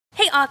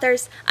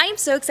authors, I am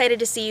so excited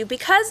to see you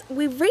because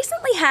we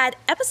recently had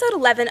episode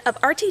 11 of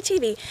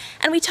RTTV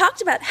and we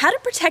talked about how to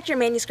protect your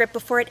manuscript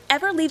before it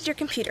ever leaves your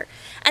computer.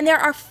 And there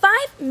are 5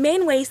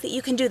 main ways that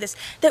you can do this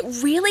that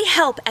really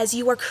help as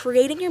you are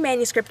creating your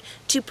manuscript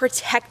to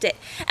protect it.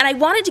 And I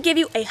wanted to give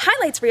you a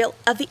highlights reel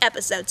of the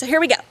episode, so here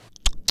we go.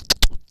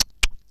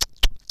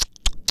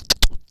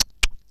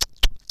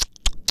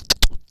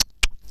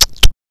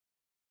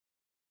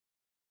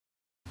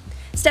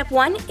 Step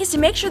 1 is to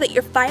make sure that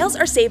your files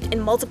are saved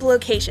in multiple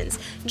locations,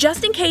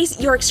 just in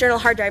case your external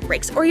hard drive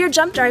breaks or your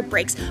jump drive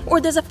breaks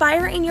or there's a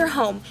fire in your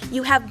home.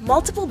 You have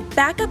multiple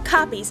backup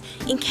copies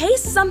in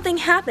case something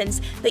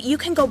happens that you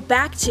can go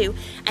back to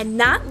and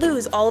not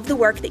lose all of the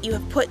work that you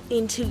have put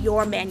into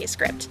your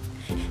manuscript.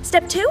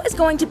 Step 2 is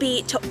going to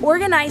be to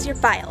organize your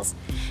files.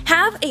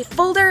 Have a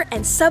folder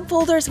and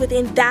subfolders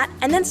within that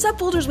and then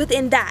subfolders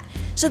within that,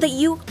 so that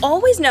you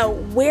always know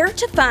where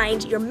to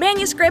find your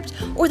manuscript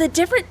or the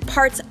different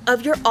parts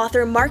of your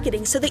author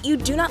marketing so that you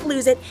do not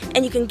lose it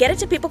and you can get it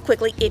to people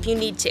quickly if you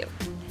need to.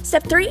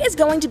 Step 3 is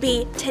going to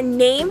be to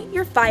name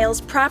your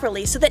files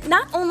properly so that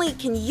not only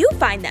can you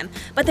find them,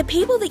 but the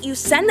people that you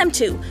send them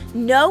to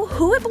know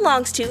who it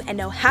belongs to and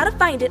know how to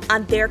find it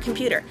on their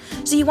computer.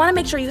 So you want to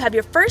make sure you have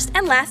your first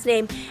and last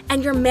name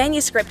and your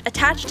manuscript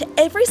attached to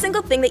every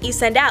single thing that you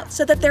send out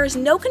so that there is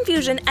no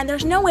confusion and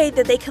there's no way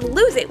that they can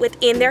lose it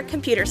within their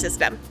computer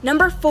system.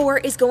 Number 4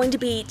 is going to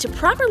be to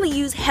properly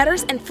use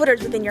headers and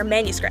footers within your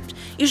manuscript.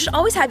 You should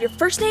always have your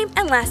first name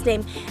and last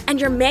name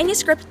and your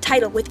manuscript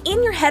title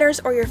within your headers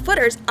or your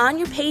footers on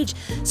your page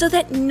so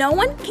that no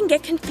one can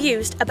get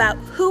confused about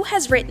who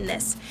has written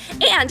this.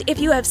 And if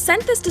you have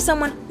sent this to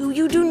someone who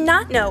you do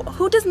not know,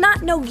 who does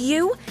not know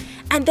you,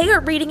 and they are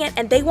reading it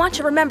and they want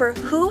to remember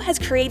who has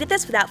created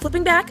this without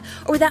flipping back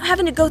or without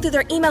having to go through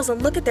their emails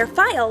and look at their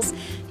files,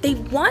 they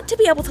want to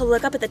be able to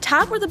look up at the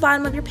top or the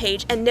bottom of your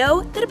page and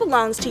know that it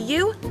belongs to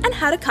you and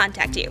how to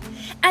contact you.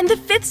 And the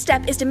 5th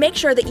step is to make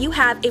sure that you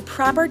have a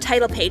proper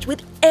title page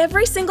with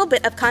every single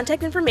bit of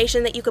contact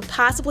information that you could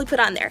possibly put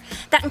on there.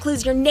 That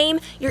includes your name,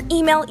 your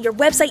email, your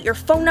website, your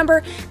phone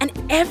number, and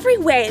every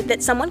way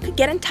that someone could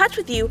get in touch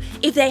with you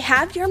if they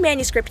have your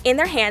manuscript in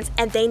their hands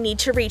and they need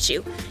to reach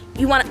you.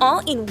 You want it all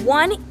in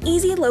one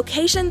easy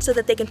location so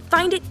that they can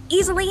find it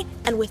easily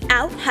and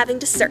without having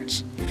to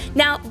search.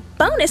 Now,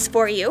 bonus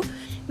for you,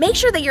 make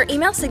sure that your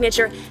email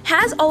signature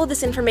has all of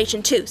this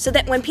information too, so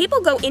that when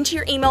people go into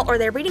your email or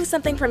they're reading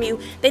something from you,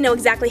 they know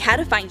exactly how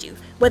to find you.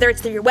 Whether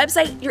it's through your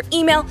website, your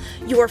email,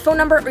 your phone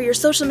number, or your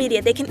social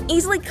media, they can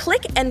easily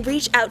click and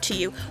reach out to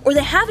you, or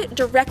they have it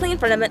directly in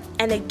front of them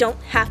and they don't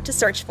have to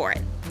search for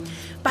it.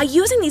 By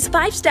using these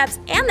 5 steps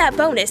and that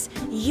bonus,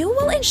 you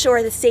will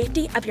ensure the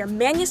safety of your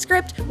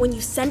manuscript when you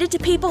send it to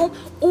people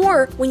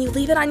or when you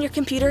leave it on your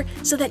computer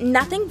so that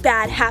nothing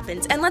bad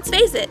happens. And let's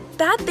face it,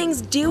 bad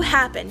things do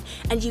happen,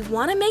 and you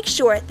want to make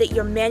sure that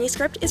your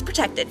manuscript is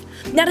protected.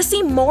 Now, to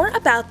see more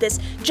about this,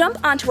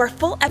 jump onto our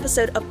full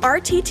episode of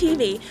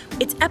RTTV.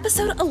 It's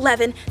episode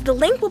 11. The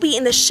link will be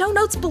in the show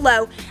notes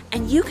below,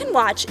 and you can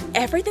watch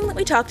everything that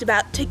we talked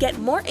about to get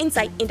more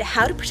insight into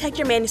how to protect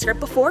your manuscript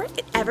before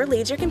it ever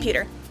leaves your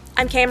computer.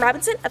 I'm Cam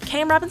Robinson of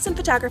Cam Robinson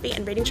Photography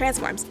and Reading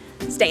Transforms.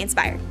 Stay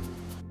inspired.